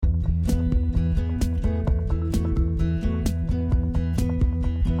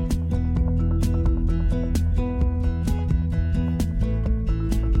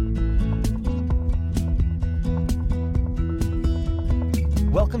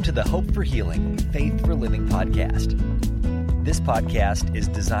Welcome to the Hope for Healing, Faith for Living podcast. This podcast is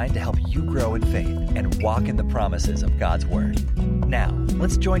designed to help you grow in faith and walk in the promises of God's Word. Now,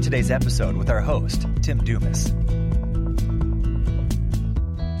 let's join today's episode with our host, Tim Dumas.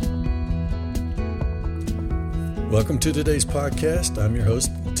 Welcome to today's podcast. I'm your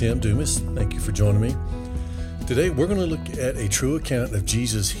host, Tim Dumas. Thank you for joining me. Today, we're going to look at a true account of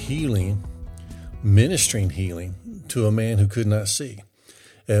Jesus healing, ministering healing to a man who could not see.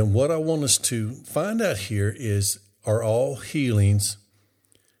 And what I want us to find out here is, are all healings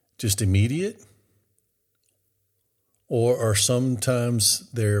just immediate? Or are sometimes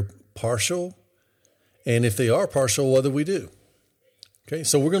they're partial? And if they are partial, what do we do? Okay,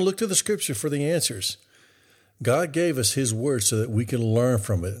 so we're going to look to the scripture for the answers. God gave us his word so that we can learn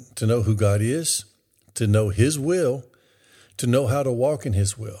from it, to know who God is, to know his will, to know how to walk in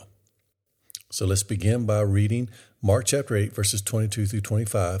his will. So let's begin by reading Mark chapter 8, verses 22 through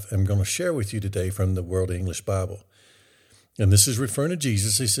 25. I'm going to share with you today from the World English Bible. And this is referring to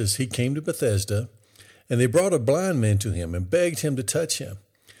Jesus. He says, he came to Bethesda, and they brought a blind man to him and begged him to touch him.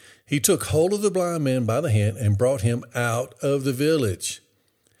 He took hold of the blind man by the hand and brought him out of the village.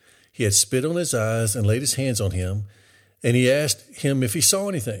 He had spit on his eyes and laid his hands on him, and he asked him if he saw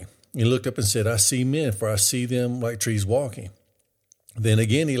anything. He looked up and said, I see men, for I see them like trees walking. Then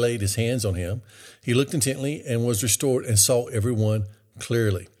again he laid his hands on him. He looked intently and was restored and saw everyone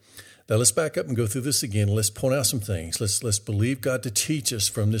clearly. Now let's back up and go through this again. Let's point out some things. Let's believe God to teach us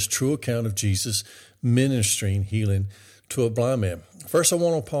from this true account of Jesus ministering healing to a blind man. First, I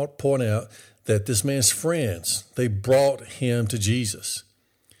want to point out that this man's friends, they brought him to Jesus.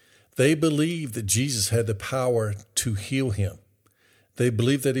 They believed that Jesus had the power to heal him. They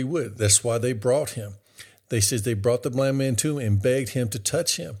believed that he would. That's why they brought him. They said they brought the blind man to him and begged him to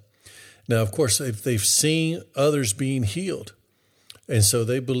touch him. Now, of course, they've seen others being healed. And so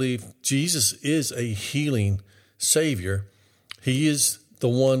they believe Jesus is a healing Savior. He is the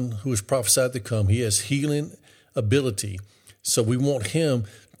one who is prophesied to come. He has healing ability. So we want him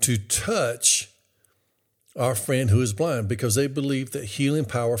to touch our friend who is blind, because they believed that healing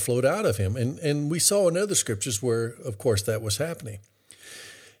power flowed out of him. And we saw in other scriptures where, of course, that was happening.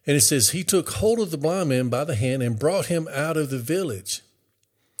 And it says, he took hold of the blind man by the hand and brought him out of the village.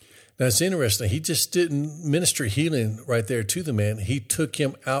 Now, it's interesting. He just didn't minister healing right there to the man. He took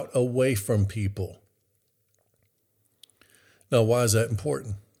him out away from people. Now, why is that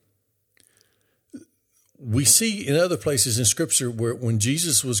important? We see in other places in Scripture where when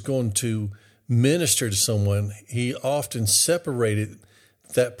Jesus was going to minister to someone, he often separated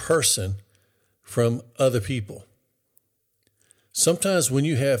that person from other people. Sometimes when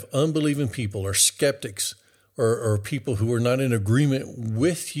you have unbelieving people or skeptics or people who are not in agreement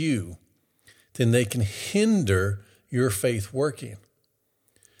with you, then they can hinder your faith working.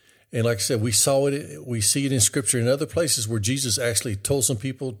 And like I said, we see it in Scripture in other places where Jesus actually told some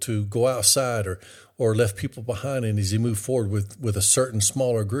people to go outside or left people behind and as he moved forward with a certain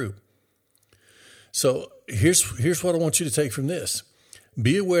smaller group. So here's what I want you to take from this.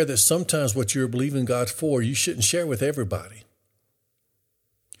 Be aware that sometimes what you're believing God for, you shouldn't share with everybody.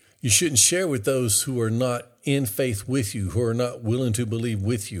 You shouldn't share with those who are not in faith with you, who are not willing to believe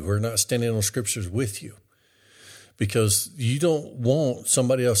with you, who are not standing on scriptures with you, because you don't want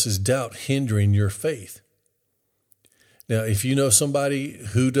somebody else's doubt hindering your faith. Now, if you know somebody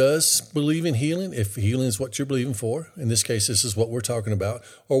who does believe in healing, if healing is what you're believing for, in this case, this is what we're talking about,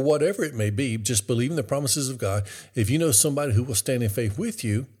 or whatever it may be, just believing the promises of God. If you know somebody who will stand in faith with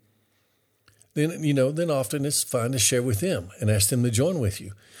you, then often it's fine to share with them and ask them to join with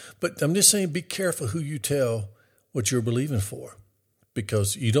you. But I'm just saying, be careful who you tell what you're believing for,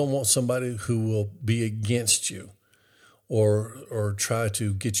 because you don't want somebody who will be against you or try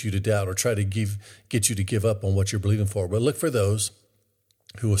to get you to doubt or try to get you to give up on what you're believing for. But look for those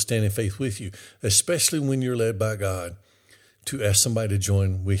who will stand in faith with you, especially when you're led by God to ask somebody to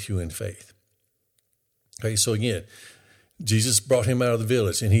join with you in faith. Okay, so again, Jesus brought him out of the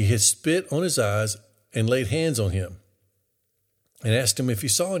village, and he had spit on his eyes and laid hands on him and asked him if he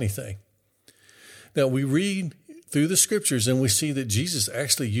saw anything. Now, we read through the scriptures and we see that Jesus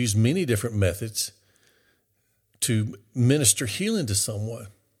actually used many different methods to minister healing to someone.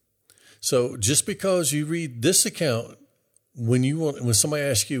 So just because you read this account, when somebody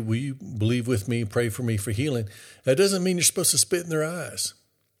asks you, will you believe with me, pray for me for healing, that doesn't mean you're supposed to spit in their eyes.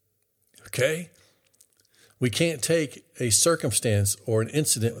 Okay? We can't take a circumstance or an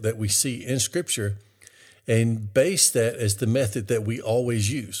incident that we see in Scripture and base that as the method that we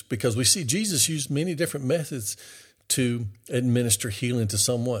always use, because we see Jesus used many different methods to administer healing to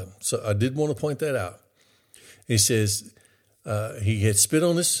someone. So I did want to point that out. He says, He had spit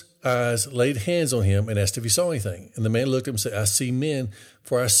on his eyes, laid hands on him, and asked if he saw anything. And the man looked at him and said, I see men,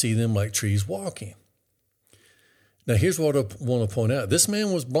 for I see them like trees walking. Now, here's what I want to point out. This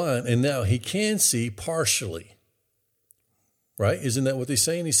man was blind, and now he can see partially. Right? Isn't that what they're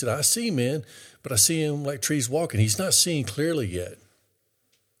saying? He said, I see men, but I see them like trees walking. He's not seeing clearly yet.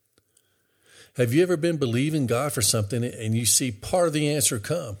 Have you ever been believing God for something and you see part of the answer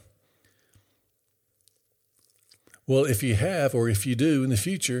come? Well, if you have, or if you do in the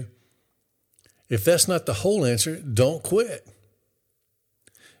future, if that's not the whole answer, don't quit.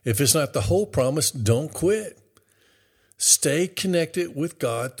 If it's not the whole promise, don't quit. Stay connected with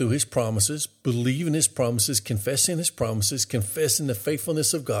God through his promises, believe in his promises, confessing his promises, confessing the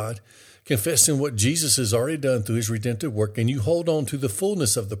faithfulness of God, confessing what Jesus has already done through his redemptive work, and you hold on to the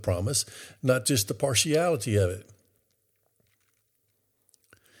fullness of the promise, not just the partiality of it.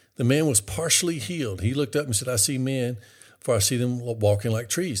 The man was partially healed. He looked up and said, I see men, for I see them walking like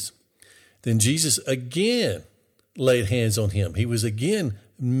trees. Then Jesus again laid hands on him. He was again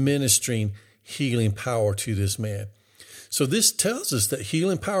ministering healing power to this man. So this tells us that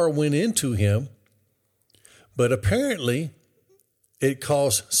healing power went into him, but apparently it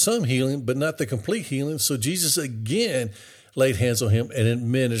caused some healing, but not the complete healing. So Jesus again laid hands on him and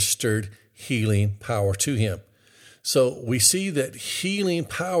administered healing power to him. So we see that healing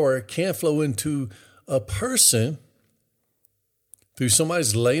power can flow into a person through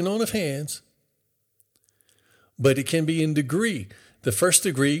somebody's laying on of hands, but it can be in degree. The first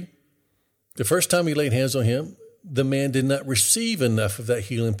degree, the first time he laid hands on him, the man did not receive enough of that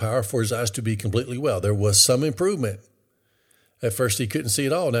healing power for his eyes to be completely well. There was some improvement. At first, he couldn't see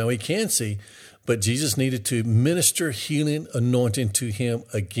at all. Now he can see, but Jesus needed to minister healing anointing to him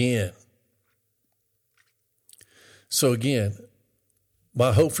again. So again,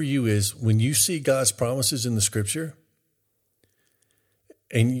 my hope for you is when you see God's promises in the scripture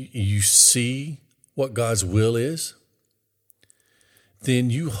and you see what God's will is,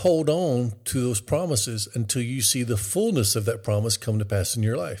 then you hold on to those promises until you see the fullness of that promise come to pass in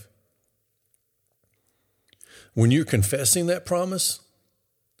your life. When you're confessing that promise,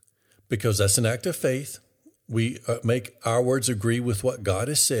 because that's an act of faith, we make our words agree with what God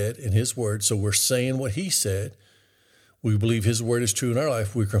has said in his word. So we're saying what he said. We believe his word is true in our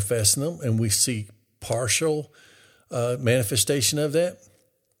life. We're confessing them and we see partial manifestation of that.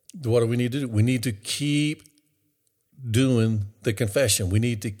 What do we need to do? We need to keep doing the confession. We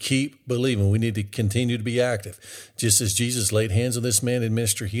need to keep believing. We need to continue to be active. Just as Jesus laid hands on this man and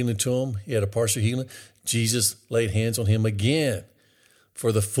administered healing to him, he had a partial healing. Jesus laid hands on him again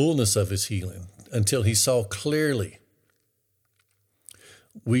for the fullness of his healing until he saw clearly.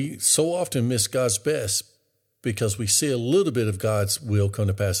 We so often miss God's best because we see a little bit of God's will come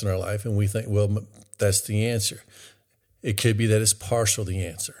to pass in our life and we think, well, that's the answer. It could be that it's partial, the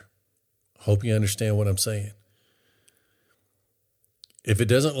answer. Hope you understand what I'm saying. If it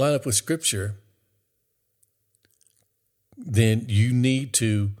doesn't line up with Scripture, then you need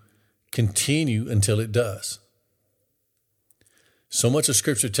to continue until it does. So much of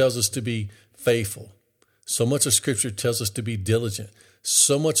Scripture tells us to be faithful. So much of Scripture tells us to be diligent.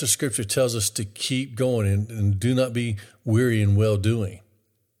 So much of Scripture tells us to keep going and do not be weary in well-doing.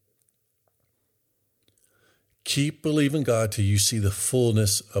 Keep believing God till you see the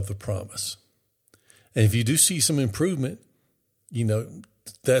fullness of the promise. And if you do see some improvement,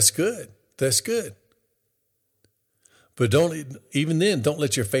 that's good. That's good. But don't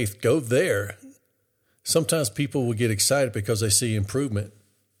let your faith go there. Sometimes people will get excited because they see improvement.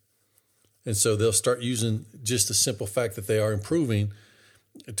 And so they'll start using just the simple fact that they are improving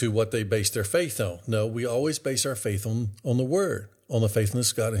to what they base their faith on. No, we always base our faith on the word, on the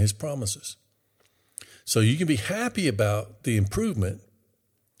faithfulness of God and his promises. So you can be happy about the improvement,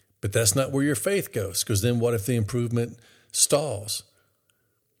 but that's not where your faith goes, because then what if the improvement stalls?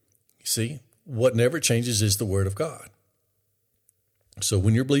 You see, what never changes is the word of God. So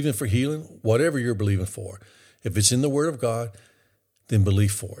when you're believing for healing, whatever you're believing for, if it's in the word of God, then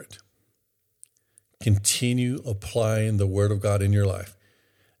believe for it. Continue applying the word of God in your life.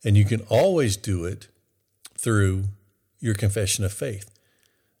 And you can always do it through your confession of faith.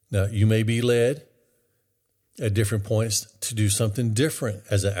 Now, you may be led at different points to do something different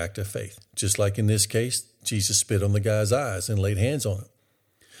as an act of faith. Just like in this case, Jesus spit on the guy's eyes and laid hands on him.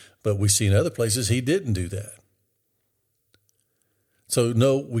 But we see in other places he didn't do that. So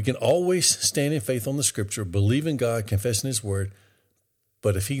no, we can always stand in faith on the scripture, believe in God, confessing his word.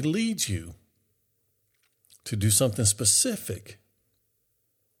 But if he leads you to do something specific,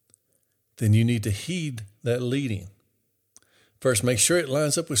 then you need to heed that leading. First, make sure it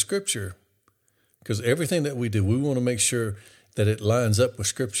lines up with scripture. Because everything that we do, we want to make sure that it lines up with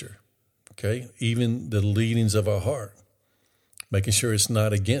Scripture, okay? Even the leadings of our heart, making sure it's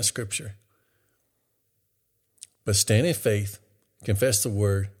not against Scripture. But stand in faith, confess the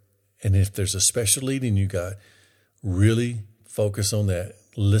word, and if there's a special leading you got, really focus on that.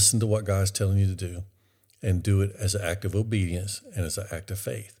 Listen to what God's telling you to do and do it as an act of obedience and as an act of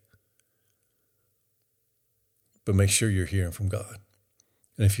faith. But make sure you're hearing from God.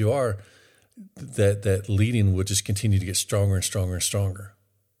 And if you are, that leading will just continue to get stronger and stronger and stronger.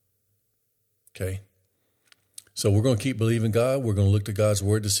 Okay? So we're going to keep believing God. We're going to look to God's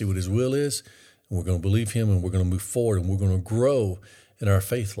word to see what his will is. And we're going to believe him, and we're going to move forward, and we're going to grow in our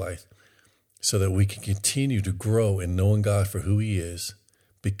faith life so that we can continue to grow in knowing God for who he is,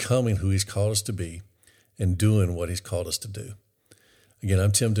 becoming who he's called us to be, and doing what he's called us to do. Again,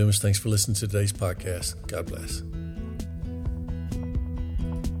 I'm Tim Dumas. Thanks for listening to today's podcast. God bless.